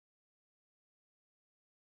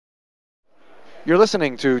You're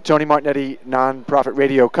listening to Tony Martignetti nonprofit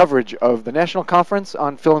radio coverage of the National Conference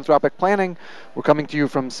on Philanthropic Planning. We're coming to you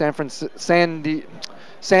from San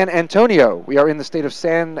Antonio. We are in the city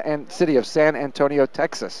of San Antonio,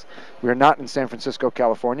 Texas. We are not in San Francisco,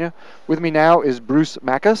 California. With me now is Bruce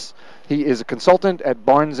Makous. He is a consultant at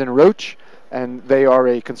Barnes & Roche, and they are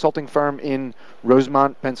a consulting firm in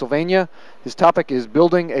Rosemont, Pennsylvania. His topic is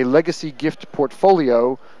building a legacy gift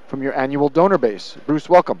portfolio from your annual donor base. Bruce,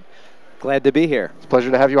 welcome. Glad to be here. It's a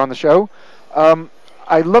pleasure to have you on the show.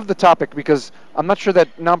 I love the topic because I'm not sure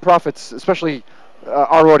that nonprofits, especially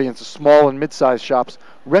our audience, small and mid-sized shops,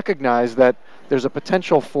 recognize that there's a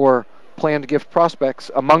potential for planned gift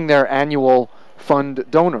prospects among their annual fund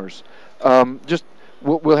donors.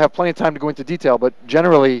 We'll have plenty of time to go into detail, but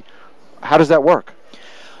generally, how does that work?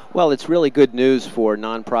 Well, it's really good news for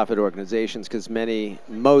nonprofit organizations because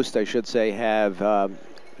most, I should say, have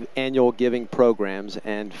annual giving programs,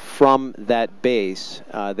 and from that base,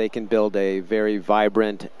 they can build a very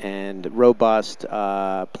vibrant and robust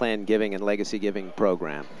planned giving and legacy giving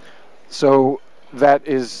program. So that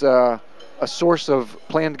is a source of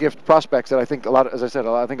planned gift prospects that I think as I said,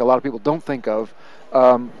 I think a lot of people don't think of.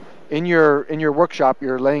 In your workshop,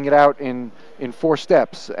 you're laying it out in 4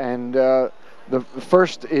 steps, and the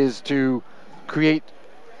first is to create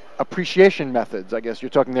appreciation methods. I guess you're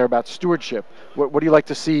talking there about stewardship. What do you like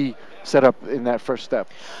to see set up in that first step?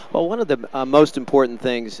 Well, one of the most important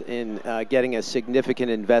things in getting a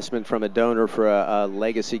significant investment from a donor for a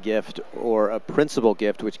legacy gift or a principal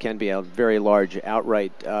gift, which can be a very large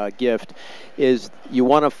outright gift, is you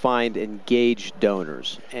want to find engaged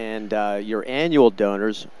donors. And your annual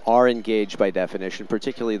donors are engaged by definition,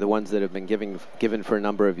 particularly the ones that have been given for a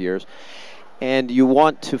number of years. And you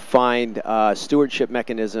want to find stewardship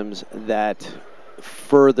mechanisms that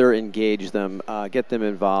further engage them, get them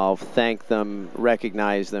involved, thank them,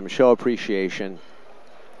 recognize them, show appreciation,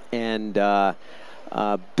 and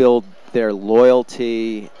build their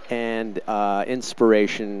loyalty and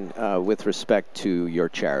inspiration with respect to your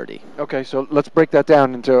charity. Okay, so let's break that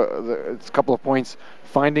down into a couple of points.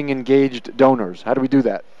 Finding engaged donors. How do we do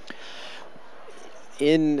that?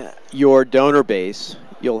 In your donor base,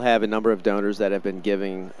 you'll have a number of donors that have been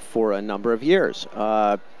giving for a number of years.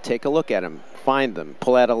 Take a look at them, find them,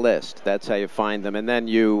 pull out a list. That's how you find them. And then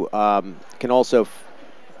you can also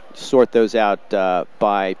sort those out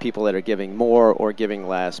by people that are giving more or giving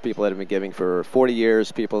less, people that have been giving for 40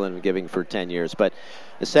 years, people that have been giving for 10 years. But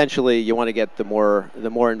essentially, you want to get the more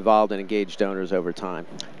involved and engaged donors over time.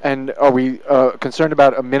 And are we concerned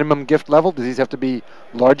about a minimum gift level? Do these have to be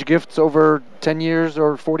large gifts over 10 years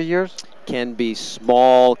or 40 years? Can be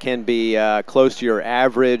small, can be close to your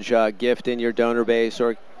average gift in your donor base,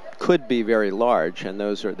 or could be very large. And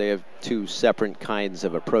they have 2 separate kinds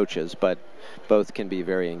of approaches, but both can be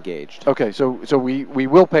very engaged. Okay, so we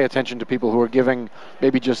will pay attention to people who are giving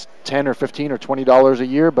maybe just $10 or $15 or $20 a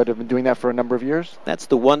year, but have been doing that for a number of years? That's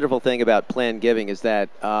the wonderful thing about planned giving, is that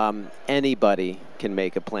anybody can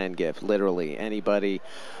make a planned gift, literally anybody.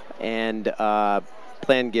 And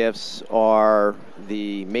planned gifts are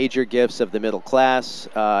the major gifts of the middle class.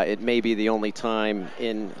 It may be the only time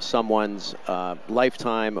in someone's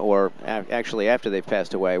lifetime, or actually after they've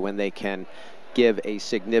passed away, when they can give a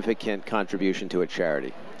significant contribution to a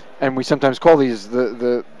charity. And we sometimes call these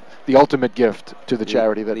the ultimate gift to the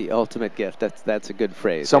charity. The ultimate gift. That's a good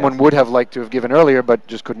phrase. Someone would have liked to have given earlier, but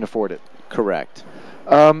just couldn't afford it. Correct.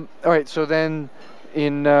 All right. So then,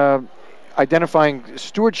 in identifying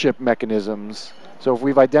stewardship mechanisms, so if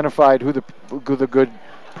we've identified who the good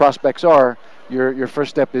prospects are, your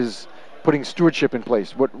first step is putting stewardship in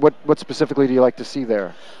place. What specifically do you like to see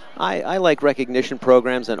there? I like recognition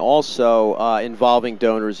programs, and also involving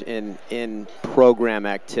donors in program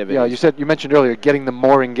activities. Yeah, you mentioned earlier getting them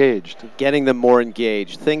more engaged. Getting them more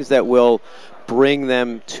engaged. Things that will bring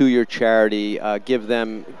them to your charity,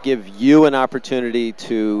 give you an opportunity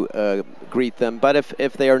to greet them. But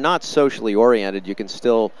if they are not socially oriented, you can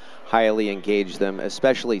still highly engage them,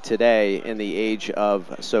 especially today in the age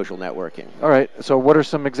of social networking. All right. So what are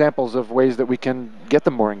some examples of ways that we can get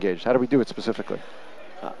them more engaged? How do we do it specifically?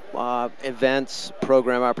 Events,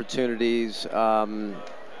 program opportunities,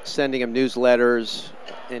 sending them newsletters,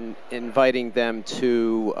 inviting them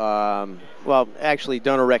to, actually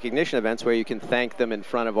donor recognition events where you can thank them in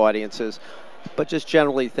front of audiences, but just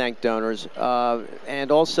generally thank donors.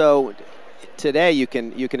 And also, today you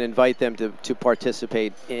can invite them to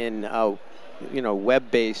participate in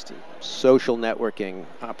web-based social networking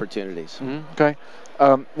opportunities. Mm-hmm. Okay.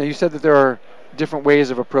 Now you said that there are different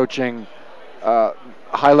ways of approaching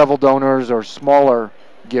high-level donors or smaller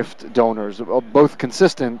gift donors, both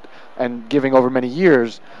consistent and giving over many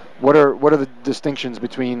years. What are the distinctions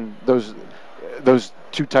between those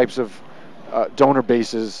two types of donor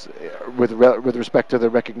bases with respect to the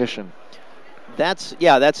recognition? That's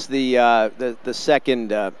the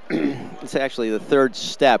second. It's actually the third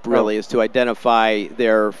step. Really, is to identify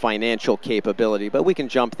their financial capability. But we can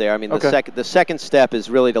jump there. I mean, the second step is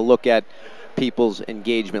really to look at people's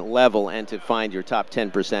engagement level and to find your top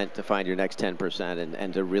 10%, to find your next 10%,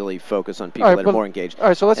 and to really focus on people that are more engaged. All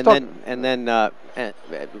right, so let's talk.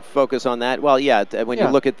 Focus on that. Well, when you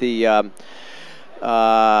look at the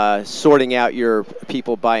sorting out your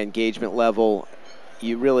people by engagement level,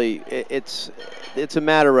 you really it's a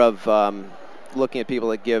matter of looking at people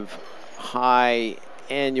that give high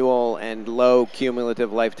annual and low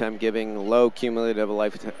cumulative lifetime giving, high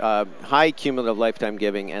cumulative lifetime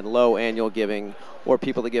giving and low annual giving, or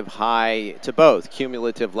people that give high to both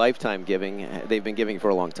cumulative lifetime giving, they've been giving for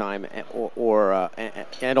a long time,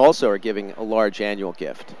 and also are giving a large annual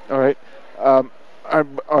gift. All right.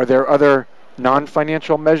 Are there other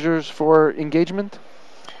non-financial measures for engagement?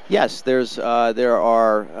 Yes, there's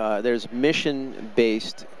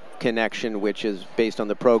mission-based connection, which is based on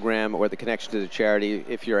the program or the connection to the charity.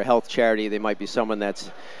 If you're a health charity, they might be someone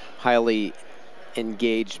that's highly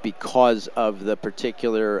engaged because of the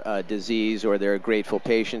particular disease, or they're a grateful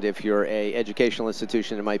patient. If you're a educational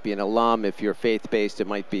institution, it might be an alum. If you're faith-based, it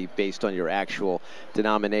might be based on your actual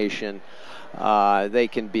denomination. They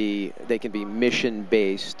can be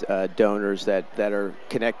mission-based donors that are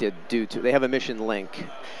connected they have a mission link.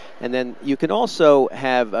 And then you can also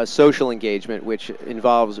have a social engagement, which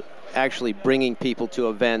involves actually bringing people to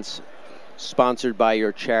events sponsored by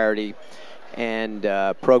your charity and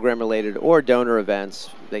program-related or donor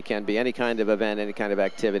events. They can be any kind of event, any kind of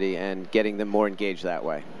activity, and getting them more engaged that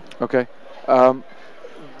way. Okay.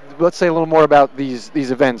 Let's say a little more about these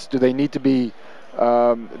events. Do they need to be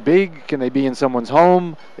big? Can they be in someone's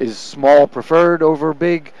home? Is small preferred over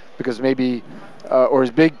big? Because maybe... or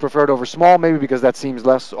is big preferred over small, maybe because that seems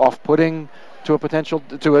less off-putting to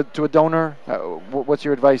a donor? What's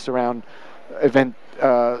your advice around event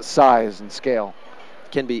size and scale?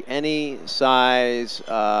 Can be any size,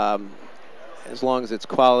 as long as it's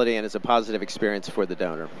quality and it's a positive experience for the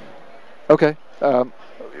donor. Okay,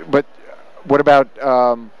 but what about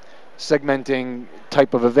segmenting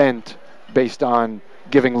type of event based on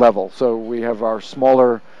giving level? So we have our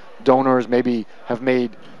smaller donors maybe have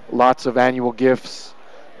made lots of annual gifts,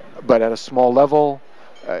 but at a small level.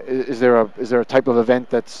 Is there a type of event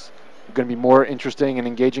that's going to be more interesting and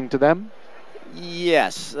engaging to them?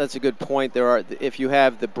 Yes, that's a good point. If you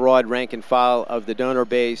have the broad rank and file of the donor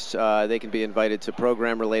base, they can be invited to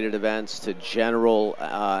program-related events, to general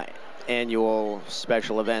annual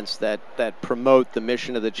special events that promote the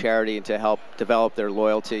mission of the charity and to help develop their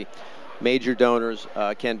loyalty. Major donors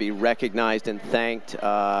can be recognized and thanked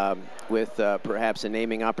with perhaps a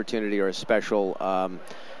naming opportunity or a special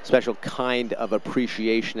kind of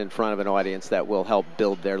appreciation in front of an audience that will help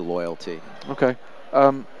build their loyalty. Okay.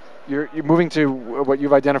 You're moving to what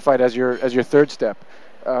you've identified as your third step,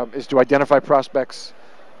 is to identify prospects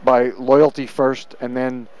by loyalty first and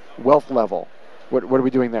then wealth level. What are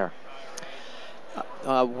we doing there?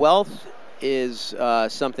 Wealth is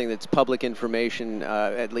something that's public information.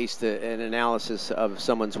 At least an analysis of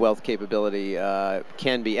someone's wealth capability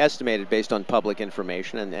can be estimated based on public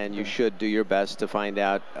information, and you should do your best to find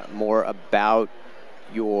out more about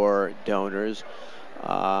your donors.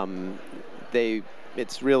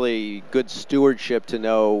 It's really good stewardship to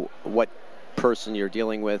know what person you're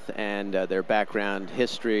dealing with and their background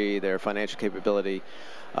history, their financial capability,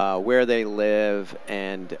 where they live,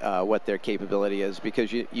 and what their capability is,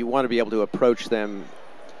 because you want to be able to approach them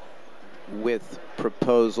with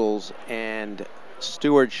proposals and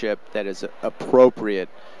stewardship that is appropriate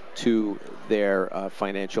to their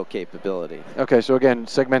financial capability. Okay, so again,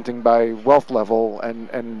 segmenting by wealth level,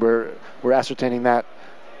 and we're ascertaining that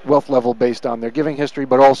wealth level based on their giving history,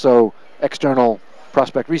 but also external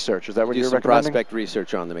prospect research. Is that what you're recommending? Prospect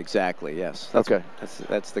research on them, exactly. Yes.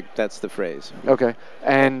 That's the phrase. Okay,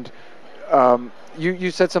 and you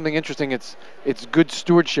said something interesting. It's good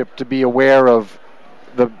stewardship to be aware of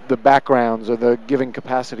the backgrounds or the giving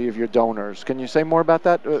capacity of your donors. Can you say more about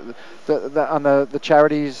that? On the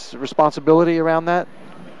charity's responsibility around that?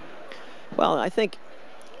 Well, I think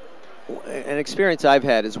an experience I've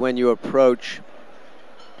had is when you approach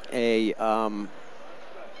a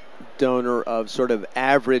donor of sort of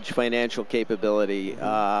average financial capability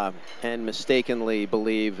and mistakenly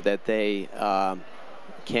believe that they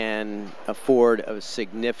can afford a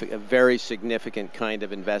very significant kind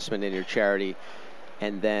of investment in your charity,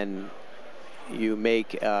 and then you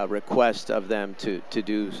make a request of them to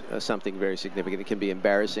do something very significant. It can be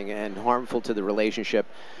embarrassing and harmful to the relationship.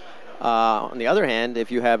 On the other hand,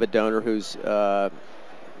 if you have a donor who's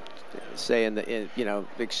say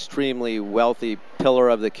extremely wealthy pillar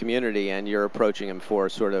of the community, and you're approaching him for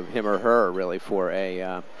sort of him or her really for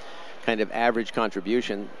a kind of average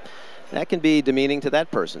contribution, that can be demeaning to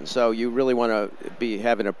that person. So you really want to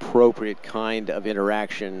have an appropriate kind of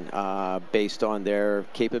interaction based on their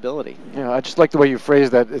capability. Yeah, I just like the way you phrase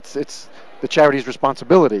that. It's the charity's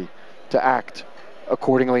responsibility to act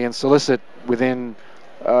accordingly and solicit within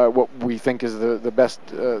what we think is the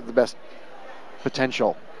best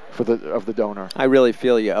potential of the donor. I really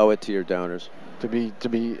feel you owe it to your donors to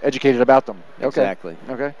be educated about them. Exactly.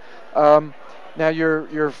 Okay. Now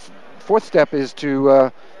your fourth step is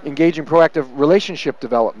to engage in proactive relationship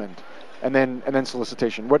development, and then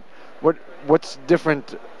solicitation. What's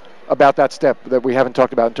different about that step that we haven't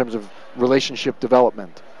talked about in terms of relationship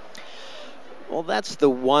development? Well, that's the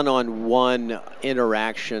one-on-one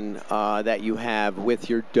interaction that you have with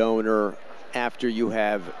your donor after you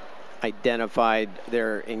have identified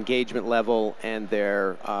their engagement level and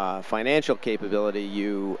their financial capability.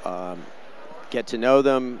 You get to know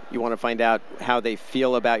them. You want to find out how they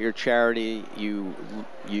feel about your charity. You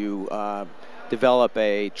develop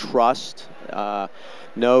a trust.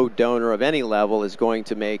 No donor of any level is going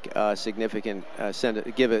to make a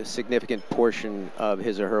give a significant portion of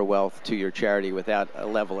his or her wealth to your charity without a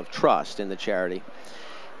level of trust in the charity.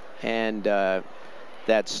 And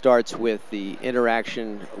that starts with the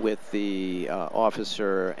interaction with the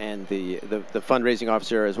officer and the fundraising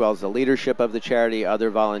officer, as well as the leadership of the charity. Other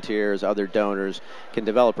volunteers, other donors can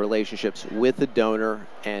develop relationships with the donor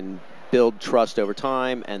and build trust over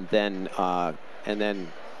time, and then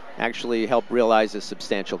actually help realize a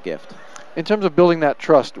substantial gift. In terms of building that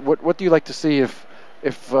trust, what do you like to see if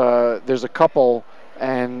there's a couple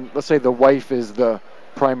and let's say the wife is the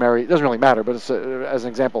primary, it doesn't really matter, but it's as an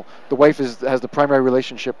example, the wife has the primary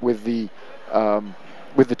relationship with the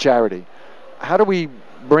charity. How do we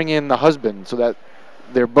bring in the husband so that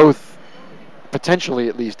they're both potentially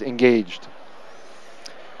at least engaged?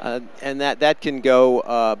 And that can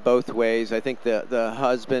go both ways. I think the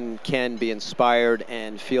husband can be inspired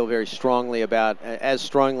and feel very strongly as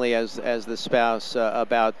strongly as the spouse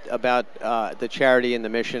about the charity and the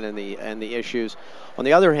mission and the issues. On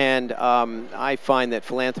the other hand, I find that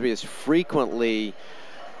philanthropy is frequently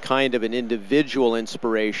kind of an individual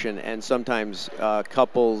inspiration, and sometimes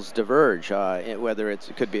couples diverge, whether it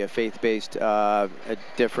could be a faith-based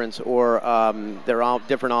difference, or they're all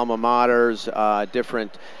different alma maters,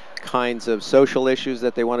 different kinds of social issues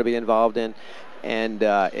that they want to be involved in. And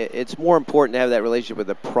it's more important to have that relationship with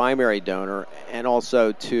the primary donor, and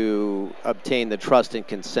also to obtain the trust and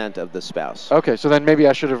consent of the spouse. Okay, so then maybe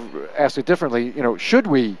I should have asked it differently. Should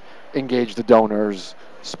we engage the donor's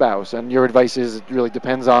spouse? And your advice is it really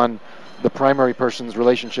depends on the primary person's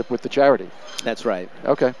relationship with the charity. That's right.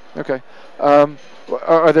 Okay.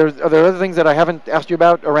 Are there other things that I haven't asked you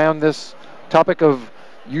about around this topic of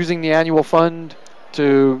using the annual fund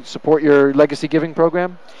to support your legacy giving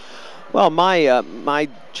program? Well, my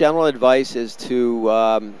general advice is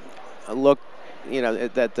to look,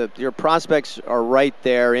 that your prospects are right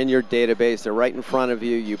there in your database. They're right in front of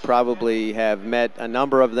you. You probably have met a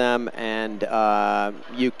number of them, and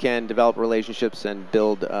you can develop relationships and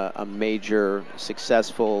build a major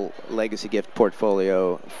successful legacy gift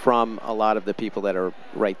portfolio from a lot of the people that are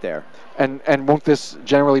right there. And won't this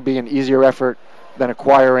generally be an easier effort than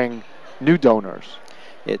acquiring new donors?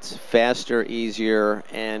 It's faster, easier,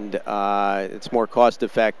 and it's more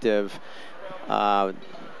cost-effective.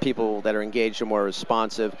 People that are engaged are more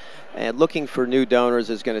responsive. And looking for new donors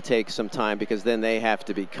is going to take some time, because then they have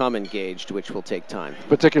to become engaged, which will take time.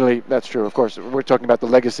 Particularly, that's true. Of course, we're talking about the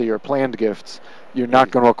legacy or planned gifts. You're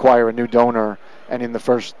not going to acquire a new donor and in the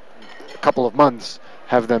first couple of months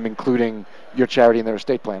have them including your charity in their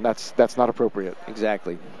estate plan. That's not appropriate.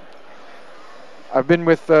 Exactly. I've been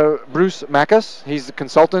with Bruce Makous. He's a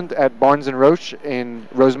consultant at Barnes & Roche in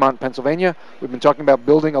Rosemont, Pennsylvania. We've been talking about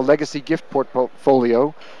building a legacy gift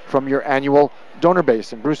portfolio from your annual donor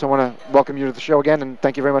base. And Bruce, I want to welcome you to the show again, and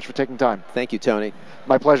thank you very much for taking time. Thank you, Tony.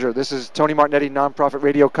 My pleasure. This is Tony Martignetti, Nonprofit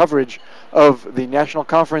Radio coverage of the National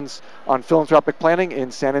Conference on Philanthropic Planning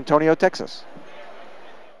in San Antonio, Texas.